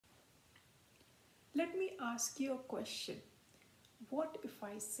ask you a question. What if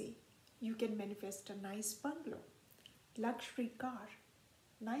I say you can manifest a nice bungalow, luxury car,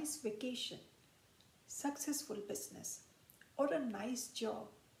 nice vacation, successful business, or a nice job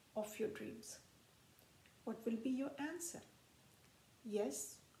of your dreams? What will be your answer?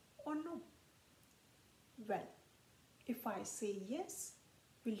 Yes or no? Well, if I say yes,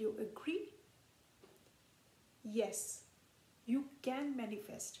 will you agree? Yes, you can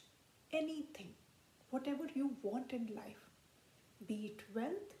manifest anything, whatever you want in life, be it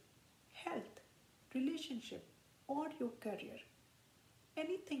wealth, health, relationship, or your career.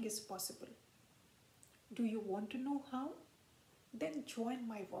 Anything is possible. Do you want to know how? Then join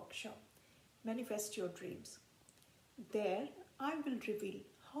my workshop, Manifest Your Dreams. There, I will reveal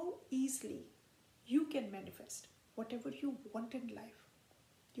how easily you can manifest whatever you want in life: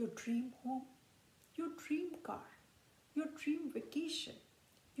 your dream home, your dream car, your dream vacation,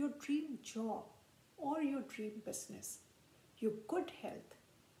 your dream job, or your dream business, your good health,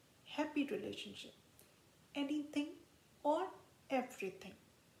 happy relationship, anything or everything.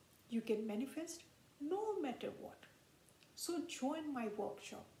 You can manifest no matter what. So join my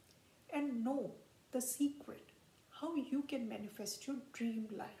workshop and know the secret how you can manifest your dream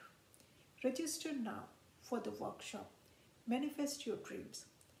life. Register now for the workshop. Manifest your dreams.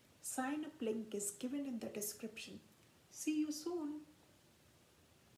 Sign up link is given in the description. See you soon.